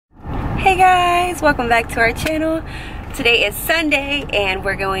Hey guys, welcome back to our channel. Today is Sunday and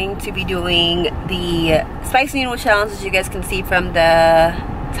we're going to be doing the spicy noodle challenge, as you guys can see from the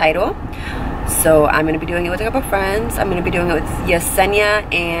title. So I'm going to be doing it with a couple of friends. I'm going to be doing it with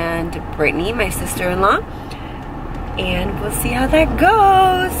Yesenia and Brittany, my sister-in-law. And we'll see how that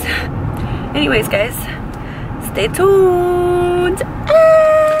goes. Anyways guys, stay tuned.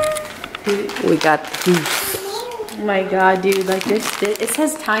 We got the goose. Oh my god, dude, like this, it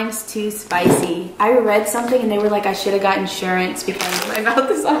says ×2 spicy. I read something and they were like I should have got insurance because my mouth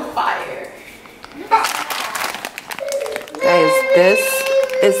is on fire. Guys, this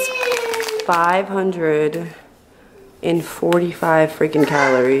is 545 freaking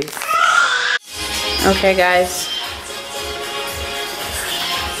calories. Okay guys.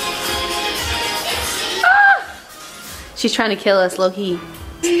 She's trying to kill us, low-key.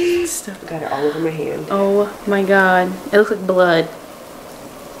 Stuff got it all over my hand. Oh my god. It looks like blood.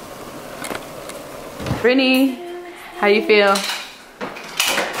 Brittany, how you feel?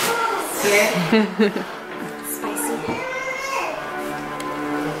 Scared? Spicy.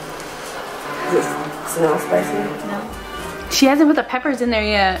 Does it smell spicy? No. She hasn't put the peppers in there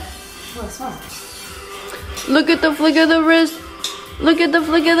yet. Oh, it smells. Look at the flick of the wrist. Look at the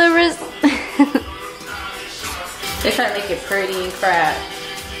flick of the wrist. They're trying to make it pretty and crap.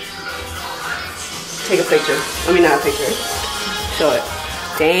 Take a picture. I mean, not a picture. Show it.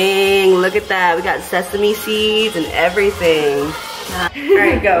 Dang, look at that. We got sesame seeds and everything.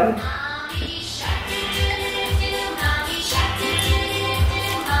 Alright, go.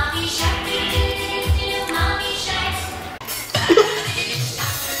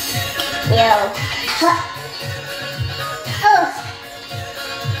 Yo. Oh.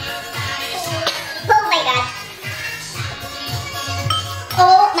 Oh my god.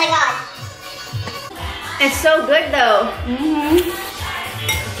 Oh my god. It's so good though. Mm-hmm.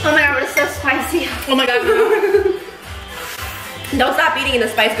 Oh my god, but it's so spicy. Oh my god. Don't stop eating and the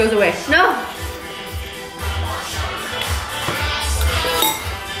spice goes away. No.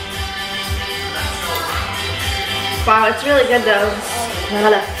 Wow, it's really good though.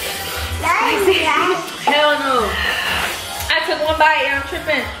 Spicy. Hell no. I took one bite and I'm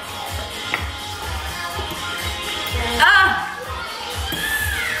tripping. Ah!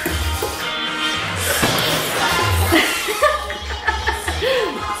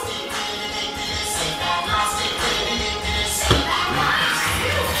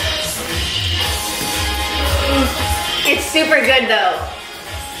 It's super good though.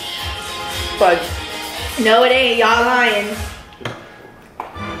 Fudge. No, it ain't. Y'all lying.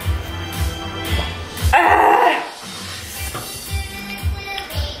 Ah!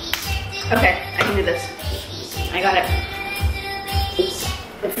 Okay, I can do this. I got it.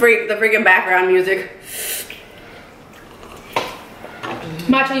 The freaking background music.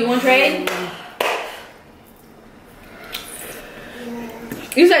 Macho, you want trade?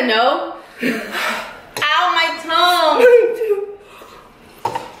 You said no? Ow, my tongue!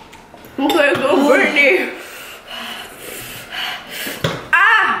 Okay, go Brittany.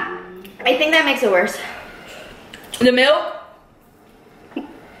 Ah! I think that makes it worse. The milk?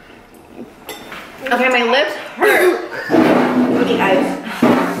 Okay, my lips hurt. Look at guys.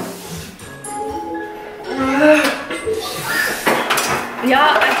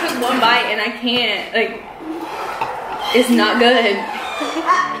 Y'all, I took one bite and I can't, like, it's not good.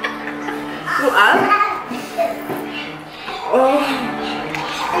 Oh.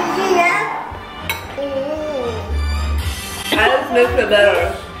 How does this feel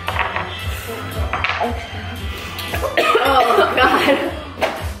better? Oh god.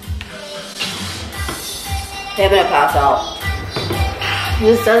 They're gonna pass out.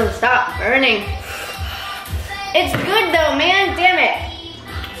 This doesn't stop burning. It's good though, man, damn it.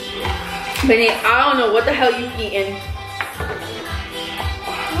 Benny, I don't know what the hell you eating.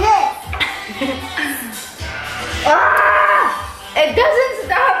 Ah! It doesn't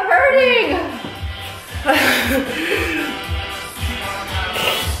stop hurting.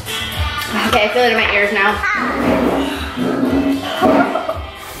 Okay, I feel it in my ears now.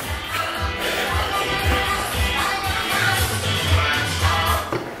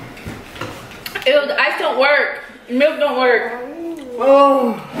 Ew, the ice don't work. Milk don't work.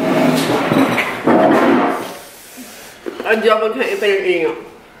 Oh. I double can't finish eating it.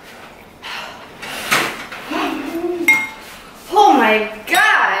 Oh my god.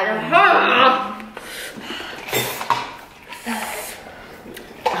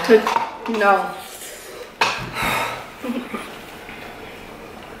 No.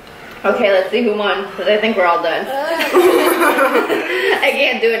 Okay, let's see who won, because I think we're all done. I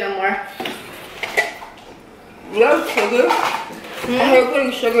can't do it no more. Yeah, so good. I heard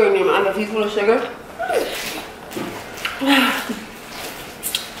putting sugar in them. I have a teaspoon of sugar.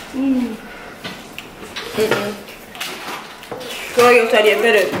 Feel like yo estaría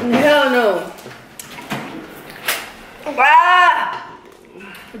fitted. Hell no. Ah!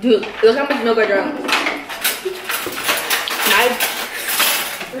 Dude, look how much milk I drank.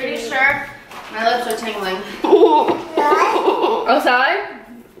 Pretty sure my lips are tingling. Outside?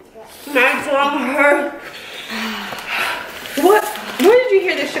 My tongue hurts. What? Where did you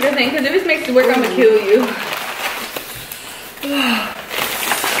hear this sugar thing? Because if this makes it work, I'm gonna kill you.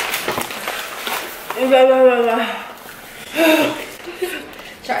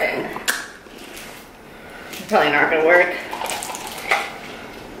 Try it. It's probably not gonna work.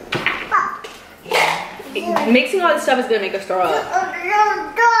 Mixing all this stuff is gonna make us throw up.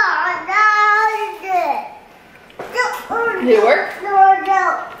 Did it work?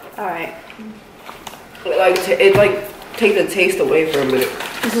 Alright. It like take the taste away for a minute.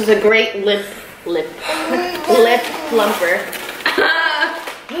 This is a great lip plumper.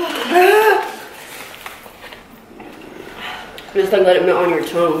 Just like let it melt on your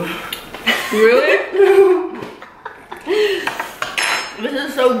tongue. Really? This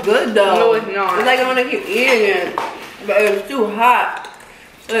is so good though. No, it's not. It's like I want to keep eating it, but it's too hot.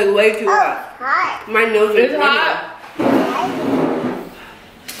 It's like way too hot. My nose is It's hot.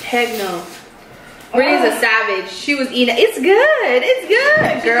 Heck no. Brittany's a savage. She was eating. It's good. It's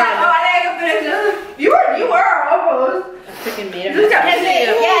good, girl. Like, oh, I didn't finish. You were almost. I freaking made it. You got Yeah,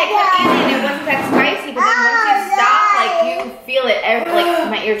 I kept eating it. It wasn't that spicy, but then once you stop, like you feel it. Like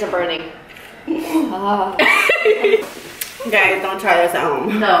my ears are burning. Guys, don't try this at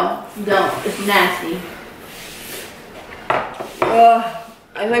home. No, don't. It's nasty.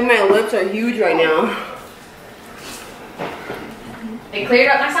 I think my lips are huge right now. It cleared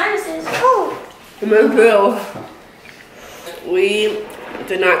up my sinuses. My bill. We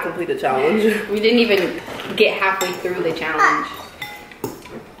did not complete the challenge. We didn't even get halfway through the challenge.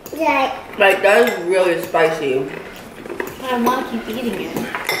 Like that is really spicy. But I want to keep eating it.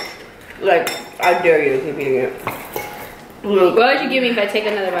 Like I dare you to keep eating it. What would you give me if I take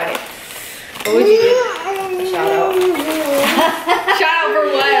another bite? What would you do? A shout out. Shout out for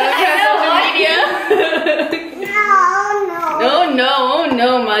what? On social media? Oh no, oh no,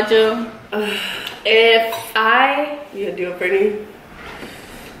 Macho. If I... You do it, Brittany?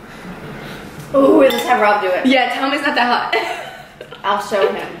 Ooh, let's have Rob do it. Yeah, tell him it's not that hot. I'll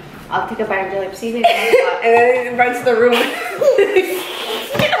show him. I'll take a bite and be like, see, baby, it's not hot. And then it runs to the room.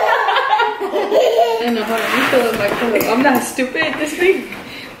 No, hold on, you still look like Philip. I'm not stupid, this thing.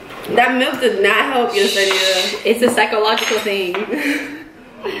 That milk did not help you, Lydia. It's a psychological thing.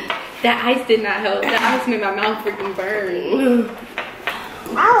 That ice did not help. That ice made my mouth freaking burn.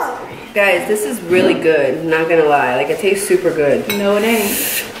 Guys, this is really good. Not gonna lie. Like, it tastes super good. No, it ain't.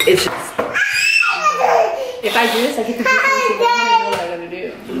 It's just... If I do this, I get to do something. I don't know what I gotta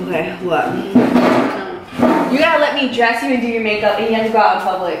do. Okay, what? You gotta let me dress you and do your makeup, and you have to go out in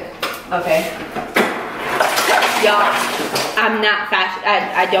public. Okay. Y'all, I'm not fashion.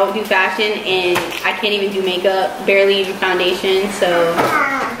 I don't do fashion, and I can't even do makeup, barely even foundation, so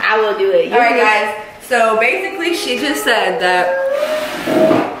I will do it. Alright guys, so basically she just said that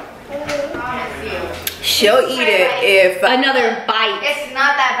she'll eat it if... Another bite. It's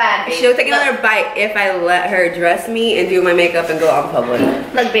not that bad, babe. She'll take another bite if I let her dress me and do my makeup and go out in public.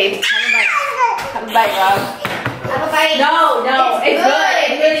 Look, babe. Have a bite. Have a bite, Rob. Have a bite. No, it's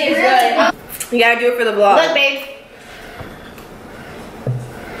good. It really is good. You gotta do it for the vlog. Look, babe.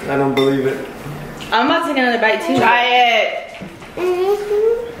 I don't believe it. I'm about to take another bite too. Try it.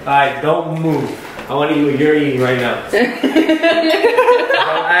 Alright, don't move. I want to eat what you're eating right now. Don't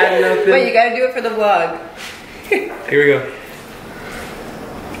add nothing. Wait, you gotta do it for the vlog. Here we go.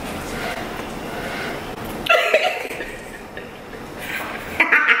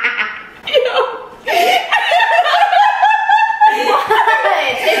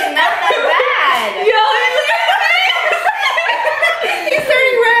 It's not that bad. Yo, He's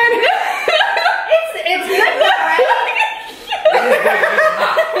turning red. It's good though, right?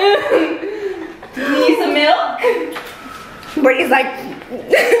 do you need some milk? But he's like...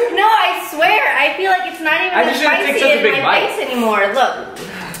 No, I swear. I feel like it's not even I as just shouldn't take spicy such a in big my bite. face anymore. Look.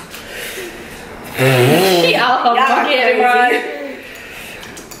 Y'all Yeah, right.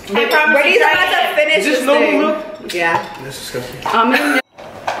 I promise Brady's you, about to finish Is this this normal thing. milk? Yeah. That's disgusting. I'm in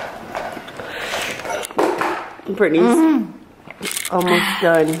Brittany's almost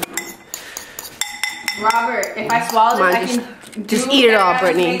done. Robert, if I swallow this, Come on, I can just do eat it all, Sarah's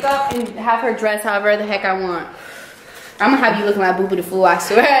Brittany. makeup and have her dress however the heck I want. I'm gonna have you looking like Boo Boo the Fool, I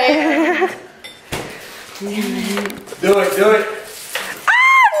swear. Do it, do it.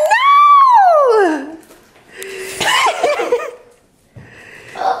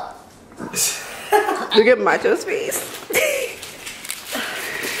 Look at Macho's face.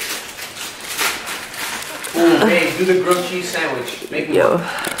 Oh, hey, do the grilled cheese sandwich. Make me Yo, one.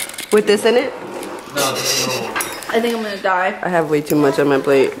 with this in it? No. I think I'm gonna die. I have way too much on my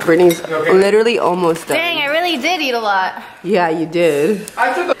plate. Brittany's Okay. literally almost done. Dang, I really did eat a lot. Yeah, you did.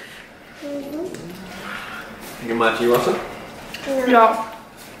 I took a... Your Machi, you want some? No,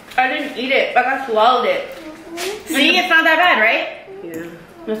 I didn't eat it. Like I swallowed it. See, it's not that bad, right? Yeah.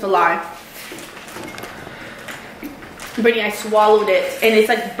 That's a lie. Brittany, I swallowed it, and it's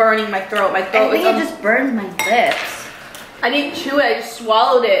like burning my throat. My throat is just burned my lips. I didn't chew it. I just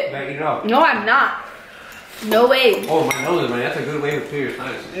swallowed it. Back it up. No, I'm not. No way. Oh, my nose, man. That's a good way to clear your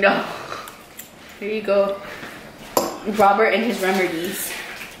sinus. No. Here you go. Robert and his remedies.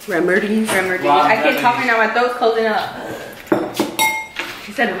 Remedies? Remedies. Rob I can't talk right remedies. now. My throat's closing up.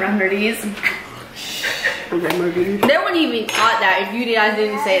 He said remedies. Remedies. They wouldn't even caught that if you guys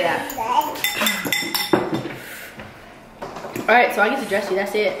didn't say that. Alright, so I get to dress you.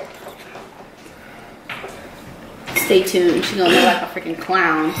 That's it. Stay tuned. She's gonna look like a freaking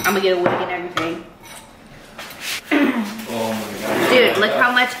clown. I'm gonna get a wig and everything. Oh, my God. Dude, look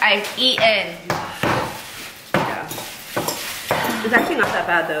how much I've eaten. Yeah. It's actually not that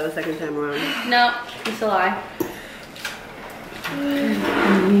bad though, the second time around. No, it's a lie.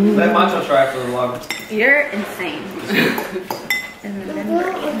 Let Macho try for the vlog. You're insane. And then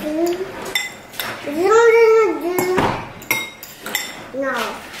No. I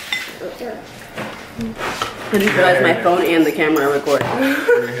just realized my phone and the camera are recording.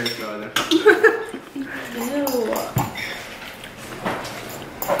 Your hair's going there.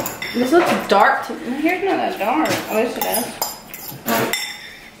 this looks dark to me. My hair's not that dark. I wish it is.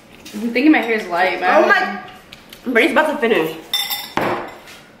 I'm thinking my hair's light, but Oh my! Brittany's about to finish. that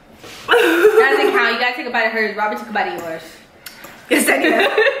doesn't count. You gotta take a bite of hers. Robert took a bite of yours. Yes, I can.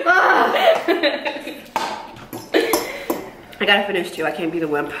 I gotta finish too. I can't be the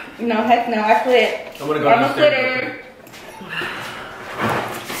wimp. No, heck no. I quit. I'm gonna go I'm a downstairs. quitter.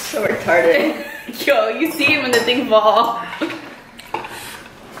 So retarded. Yo, you see him when the thing fall.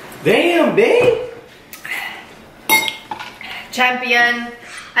 Damn, babe. Champion.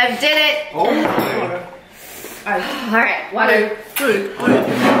 I did it. Oh, my. Alright, water. Oh,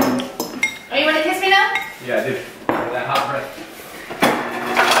 you want to kiss me now? Yeah, I did. That hot breath.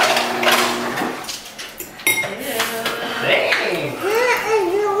 Dang.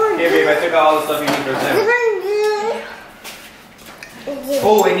 Here, babe, I took out all the stuff you need for the sandwich.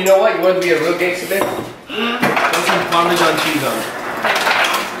 Oh, and you know what? You want to be a real gangster, babe? Put some Parmesan cheese on it.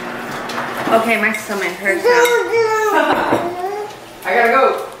 Okay, my stomach hurts now. I gotta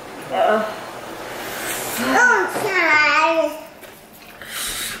go.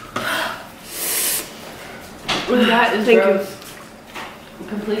 That is gross.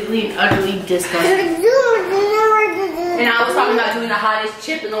 Completely and utterly disgusting. And I was talking about doing the hottest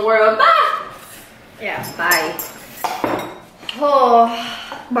chip in the world. Ah! Yeah, bye. Oh,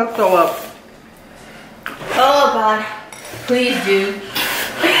 About to throw up. oh God. Please do.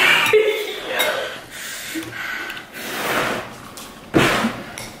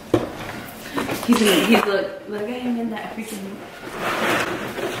 he's look at him in that freaking.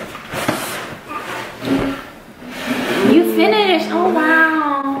 You finished. Oh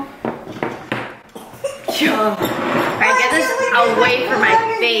wow. I get this away from my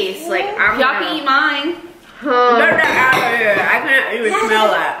face. Like, I'm Y'all can eat mine. Get that out of here. I can't even smell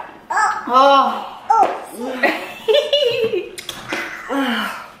that. Oh.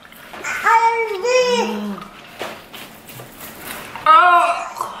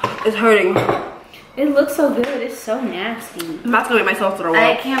 Oh, it's hurting. It looks so good. It's so nasty. I'm about to make myself throw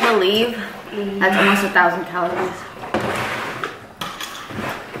I up. can't believe that's almost 1,000 calories.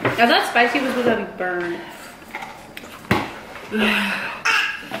 I thought spicy was supposed to be burned.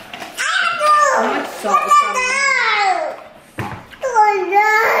 How much salt is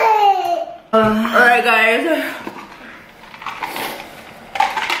Alright, guys.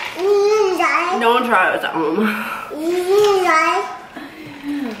 Don't try this at home.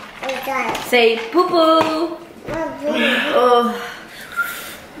 Say poo poo.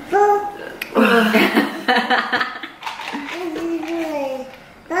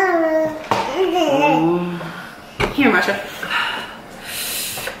 Here, Masha.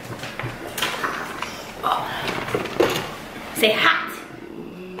 Say hot.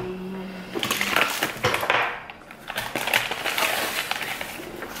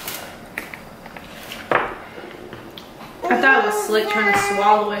 I thought it was slick trying to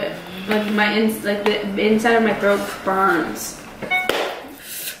swallow it. Like the inside of my throat burns.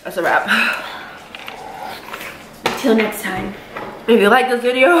 That's a wrap. Until next time. If you like this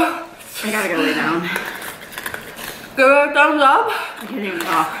video, I gotta go lay down. Give it a thumbs up. I can't even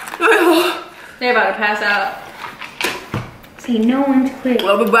talk. They're about to pass out. See, no one to quit.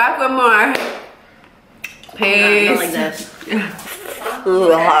 We'll be back with more. Peace. Not like this.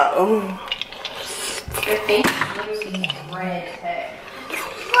 Your face looks red.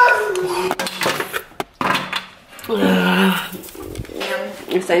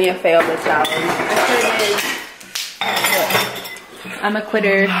 Yesenia failed the challenge. I'm a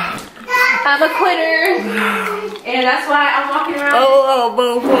quitter. I'm a quitter. And that's why I'm walking around.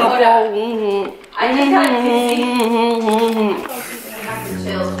 I just got pissy.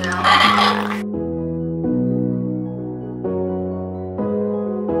 Chills now.